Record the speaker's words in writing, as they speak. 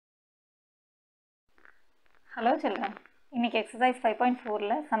Hello children. இன்னைக்கு exercise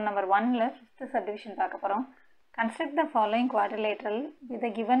 5.4ல sum number 1ல 5th subdivision பார்க்க போறோம். Construct the following quadrilateral with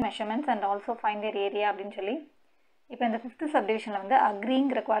the given measurements and also find their area அப்படினு சொல்லி இப்போ இந்த 5th subdivisionல வந்து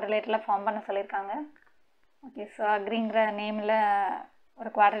agreeங்கிற quadrilateral ஃபார்ம் பண்ண சொல்லிருக்காங்க. ஓகே சோ agreeங்கிற நேம்ல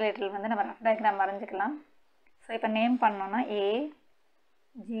ஒரு quadrilateral வந்து நம்ம rough diagram வரைஞ்சிக்கலாம். சோ இப்போ நேம் பண்ணோம்னா A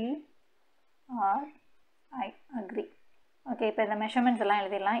G R I agree. Okay, இப்போ இந்த மெஷர்மெண்ட்ஸ் எல்லாம்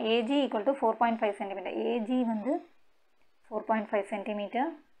எழுதிடலாம். AG equal to 4.5 cm. AG வந்து 4.5 cm.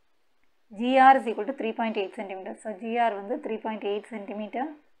 GR is equal to 3.8 cm. So GR வந்து 3.8 cm.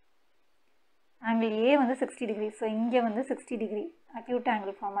 Angle A வந்து 60 degree. So இங்கே வந்து 60 degree acute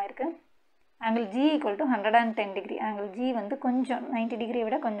angle form ஆயிருக்கு. Angle G equal to 110 degree. Angle G வந்து கொஞ்சம் 90 degree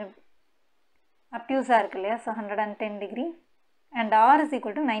விட கொஞ்சம் obtuse இருக்கு இல்லையா? So 110 degree. And R is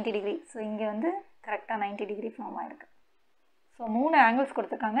equal to 90 degree. So இங்கே வந்து கரெக்டாக 90 degree form ஆயிருக்கு. ஸோ 3 ஆங்கிள்ஸ்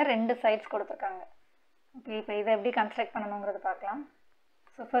கொடுத்துருக்காங்க, 2 சைட்ஸ் கொடுத்துருக்காங்க. ஓகே இப்போ இதை எப்படி கன்ஸ்ட்ரக்ட் பண்ணணுங்கிறது பார்க்கலாம்.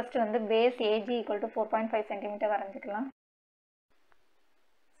 ஸோ ஃபர்ஸ்ட் வந்து base AG equal to 4.5 centimetre வரைஞ்சிக்கலாம்.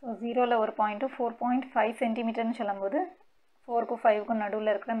 So 0ல் ஒரு பாயிண்ட்டும் 4.5 சென்டிமீட்டர்னு சொல்லும்போது 4க்கும் 5க்கும்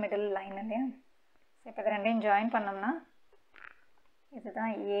நடுவில் இருக்கிற மிடில் லைன் இல்லையா? ஸோ இப்போ இதை ரெண்டையும் ஜாயின் பண்ணோம்னா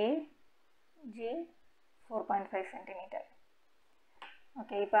இதுதான் ஏஜி 4.5 சென்டிமீட்டர்.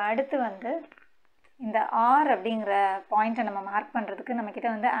 ஓகே இப்போ அடுத்து வந்து இந்த R அப்படிங்கிற பாயிண்ட்டை நம்ம மார்க் பண்ணுறதுக்கு நம்மக்கிட்ட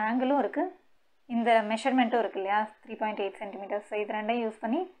வந்து ஆங்கிளும் இருக்குது, இந்த மெஷர்மெண்ட்டும் இருக்குது இல்லையா? 3.8 சென்டிமீட்டர். ஸோ இது ரெண்டையும் யூஸ்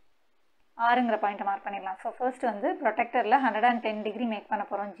பண்ணி ஆறுங்கிற பாயிண்ட்டை மார்க் பண்ணிடலாம். ஸோ ஃபர்ஸ்ட் வந்து ப்ரொடெக்டரில் 110 டிகிரி மேக் பண்ண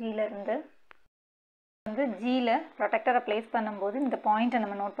போகிறோம். ஜியிலேருந்து வந்து ஜியில் ப்ரொடெக்டரை ப்ளேஸ் பண்ணும்போது இந்த பாயிண்ட்டை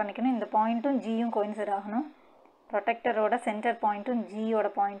நம்ம நோட் பண்ணிக்கணும். இந்த பாயிண்ட்டும் ஜியும் கோயின்சைட் ஆகணும். ப்ரொடெக்டரோட சென்டர் பாயிண்ட்டும் ஜியோட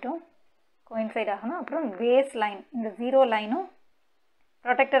பாயிண்ட்டும் கோயின்சைட் ஆகணும். அப்புறம் பேஸ் லைன் இந்த 0 லைனும்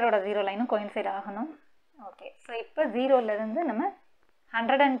ப்ரொடெக்டரோட 0 லைனும் கோயின்சைட் ஆகணும். ஓகே ஸோ இப்போ 0லேருந்து நம்ம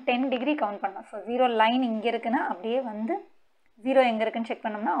 110 டிகிரி கவுண்ட் பண்ணோம். ஸோ 0 லைன் இங்கே இருக்குன்னா அப்படியே வந்து 0 எங்கே இருக்குன்னு செக்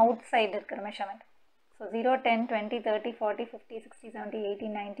பண்ணோம்னா அவுட் சைடு இருக்கிற மெஷர்மெண்ட். ஸோ 0, 10, 20, 30, 40, 50, 60, 70,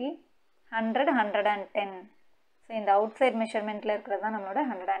 80, 90, 100, 110. ஸோ இந்த அவுட் சைடு மெஷர்மெண்ட்டில் இருக்கிறது தான் நம்மளோட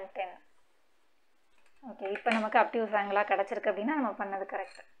 110. ஓகே இப்போ நமக்கு அப்டியூஸ் ஆங்கிளாக கிடச்சிருக்கு அப்படின்னா நம்ம பண்ணது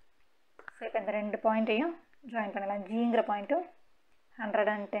கரெக்ட். ஸோ இப்போ இந்த 2 பாயிண்ட்டையும் ஜாயின் பண்ணலாம். ஜிங்கிற பாயிண்ட்டும்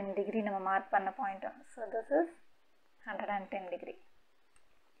 110 டிகிரி நம்ம மார்க் பண்ண பாயிண்ட்டும். So this is 110 degree.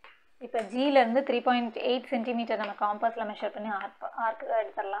 இப்போ ஜியிலேருந்து 3.8 சென்டிமீட்டர் நம்ம காம்பஸில் மெஷர் பண்ணி ஆர்க்கு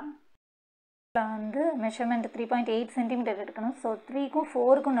எடுத்துடலாம். வந்து மெஷர்மெண்ட் 3.8 சென்டிமீட்டர் எடுக்கணும். ஸோ 3க்கும்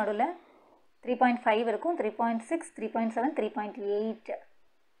 4க்கும் நடுவில் 3.5 இருக்கும், 3.6, 3.7, 3.8.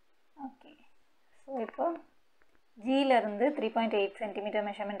 ஓகே ஸோ இப்போ ஜியிலேருந்து 3.8 சென்டிமீட்டர்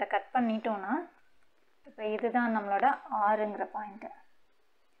மெஷர்மெண்ட்டை கட் பண்ணிட்டோன்னா இப்போ இதுதான் நம்மளோட ஆறுங்கிற பாயிண்ட்டு.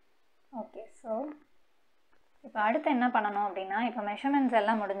 ஓகே ஸோ இப்போ அடுத்து என்ன பண்ணணும் அப்படின்னா இப்போ மெஷர்மெண்ட்ஸ்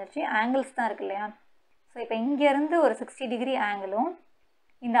எல்லாம் முடிஞ்சிருச்சு, ஆங்கிள்ஸ் தான் இருக்கு இல்லையா? ஸோ இப்போ இங்கேருந்து ஒரு 60 டிகிரி ஆங்கிளும்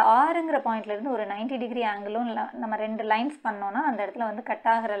இந்த ஆறுங்கிற பாயிண்ட்லேருந்து ஒரு 90 டிகிரி ஆங்கிளும் நம்ம 2 லைன்ஸ் பண்ணோன்னா அந்த இடத்துல வந்து கட்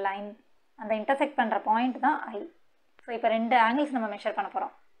ஆகிற லைன் அந்த இன்டர்செக்ட் பண்ணுற பாயிண்ட் தான் ஐ. ஸோ இப்போ 2 ஆங்கிள்ஸ் நம்ம மெஷர் பண்ண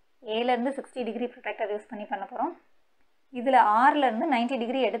போகிறோம். ஏலேருந்து 60 டிகிரி ப்ரொடெக்டர் யூஸ் பண்ணி பண்ண போகிறோம். இதில் ஆர்லேருந்து 90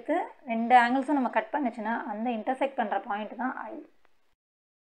 டிகிரி எடுத்து 2 ஆங்கிள்ஸும் நம்ம கட் பண்ணிச்சுன்னா அந்த இன்டர்செக்ட் பண்ணுற பாயிண்ட் தான் ஐ.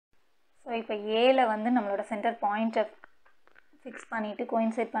 ஸோ இப்போ ஏல வந்து நம்மளோட சென்டர் பாயிண்ட்டை ஃபிக்ஸ் பண்ணிவிட்டு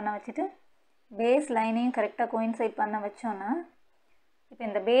கோயின்சைட் பண்ண வச்சுட்டு பேஸ் லைனையும் கரெக்டாக கோயின்சைட் பண்ண வச்சோன்னா இப்போ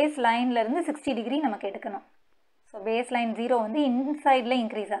இந்த பேஸ் லைன்லேருந்து 60 டிகிரி நமக்கு எடுக்கணும். ஸோ பேஸ் லைன் 0 வந்து இன்சைடில்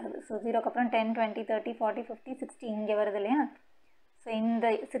இன்க்ரீஸ் ஆகுது. ஸோ 0க்கு அப்புறம் 10, 20, 30, 40, 50, 60 இங்கே வருது இல்லையா? ஸோ இந்த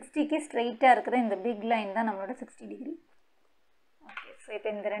 60க்கு ஸ்ட்ரெயிட்டாக இருக்கிற இந்த பிக் லைன் தான் நம்மளோட 60 டிகிரி. ஓகே ஸோ இப்போ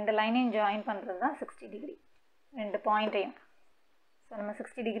இந்த 2 லைனையும் ஜாயின் பண்ணுறது தான் 60 டிகிரி, 2 பாயிண்ட்டையும். ஸோ நம்ம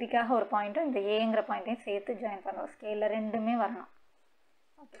 60 டிகிரிக்காக ஒரு பாயிண்ட்டும் இந்த ஏங்கிற பாயிண்ட்டையும் சேர்த்து ஜாயின் பண்ணுறோம். ஸ்கேலில் ரெண்டுமே வரணும்.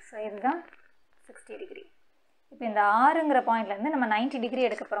 ஓகே ஸோ இதுதான் 60 டிகிரி. இப்போ இந்த ஆறுங்கிற பாயிண்ட்லேருந்து நம்ம 90 டிகிரி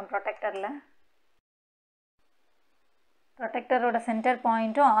எடுக்க போகிறோம். ப்ரொடெக்டரோட சென்டர்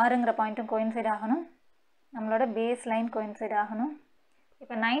பாயிண்ட்டும் ஆறுங்கிற பாயிண்ட்டும் கோயின்சைட் ஆகணும், நம்மளோட பேஸ் லைன் கோயின்சைட் ஆகணும்.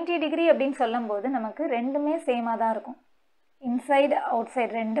 இப்போ 90 டிகிரி அப்படின்னு சொல்லும்போது நமக்கு ரெண்டுமே சேமாக தான் இருக்கும். இன்சைடு அவுட்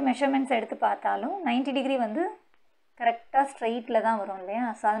சைடு 2 மெஷர்மெண்ட்ஸ் எடுத்து பார்த்தாலும் 90 டிகிரி வந்து கரெக்டாக ஸ்ட்ரெயிட்டில் தான் வரும் இல்லையா?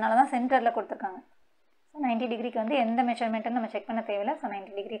 ஸோ அதனால தான் சென்டரில் கொடுத்துருக்காங்க. ஸோ 90 டிகிரிக்கு வந்து எந்த மெஷர்மெண்ட்டுன்னு நம்ம செக் பண்ண தேவையில்லை. ஸோ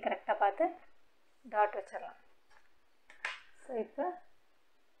 90 டிகிரி கரெக்டாக பார்த்து டாட் வச்சிடலாம். ஸோ இப்போ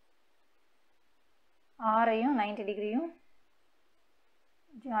ஆரையும் 90 டிகிரியும்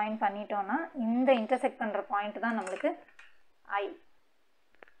ஜாயின் பண்ணிட்டோன்னா இந்த இன்டர்செக்ட் பண்ணுற பாயிண்ட் தான் நம்மளுக்கு ஐ.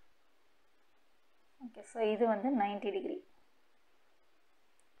 ஓகே ஸோ இது வந்து 90 டிகிரி.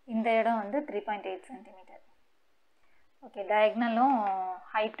 இந்த இடம் வந்து 3.8 சென்டிமீட்டர். ஓகே டயக்னலும்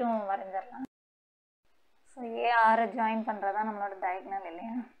ஹைட்டும் வரைஞ்சிடலாம். ஸோ ஏஆரை ஜாயின் பண்ணுறது தான் நம்மளோட டயக்னல்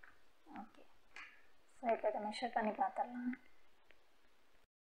இல்லையா? ஓகே ஸோ இப்போ இதை மெஷர் பண்ணி பார்த்துடலாம்.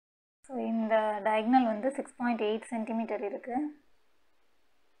 ஸோ இந்த டயக்னல் வந்து 6.8 சென்டிமீட்டர் இருக்குது.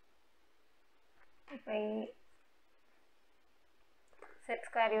 இப்போ செட்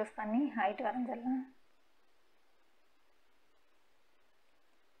ஸ்கொயர் யூஸ் பண்ணி ஹைட் வரைஞ்சிடலாம்.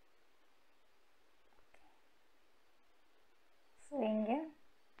 ஸோ இங்கே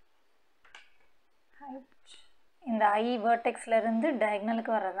ஹைட் இந்த ஐ வேர்டெக்ஸ்லேருந்து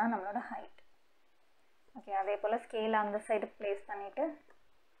டயக்னலுக்கு வர்றது தான் நம்மளோட ஹைட். ஓகே, அதே போல் ஸ்கேல் அந்த சைடு ப்ளேஸ் பண்ணிவிட்டு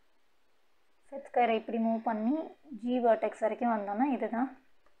செட் ஸ்கொயரை இப்படி மூவ் பண்ணி ஜி வேர்டெக்ஸ் வரைக்கும் வந்தோன்னா இதுதான்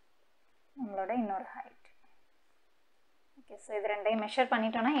நம்மளோட இன்னொரு ஹைட். ஓகே, ஸோ இது ரெண்டையும் மெஷர்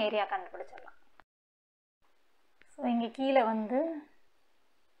பண்ணிட்டோன்னா ஏரியா கண்டுபிடிச்சிடலாம். ஸோ இங்கே கீழே வந்து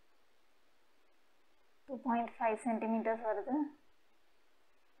 2.5 சென்டிமீட்டர்ஸ் வருது,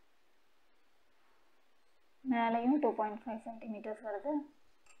 மேலேயும் 2.5 சென்டிமீட்டர்ஸ் வருது.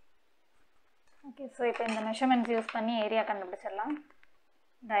 ஓகே, ஸோ இப்போ இந்த மெஷர்மெண்ட்ஸ் யூஸ் பண்ணி ஏரியா கண்டுபிடிச்சிடலாம்.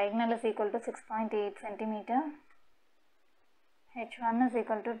 Diagonal is equal to 6.8 centimeter. H1 is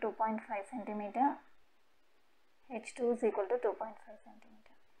equal to 2.5 centimeter. H2 is equal to 2.5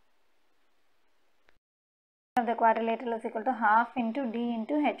 centimeter. The quadrilateral is equal to half into D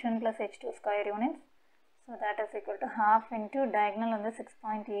into H1 plus H2 square units. So that is equal to half into diagonal on the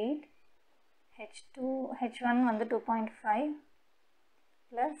 6.8. H1 on the 2.5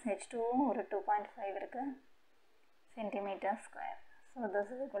 plus H2 or 2.5 centimeter square. So this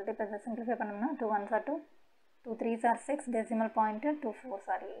is equal to, இப்போ simplify பண்ணோம்னா 2 1s are 2, 2 3s are 6, decimal point 2 4s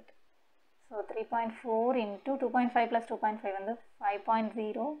are 8. So 3.4 into 2.5 plus 2.5 வந்து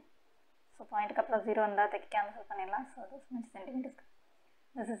 5.0. So point அப்புறம் 0 இருந்தால் தைக்க cancel பண்ணிடலாம். So this much centimeters.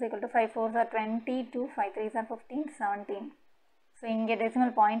 This is equal to 5 4s are 20, 2 5 3s are 15, 17. So இங்கே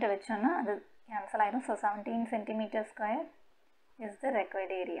decimal point வச்சோன்னா அது கேன்சல் ஆயிடும். So 17 centimeter square is the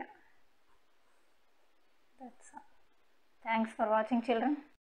required area. That's all. Thanks for watching, children.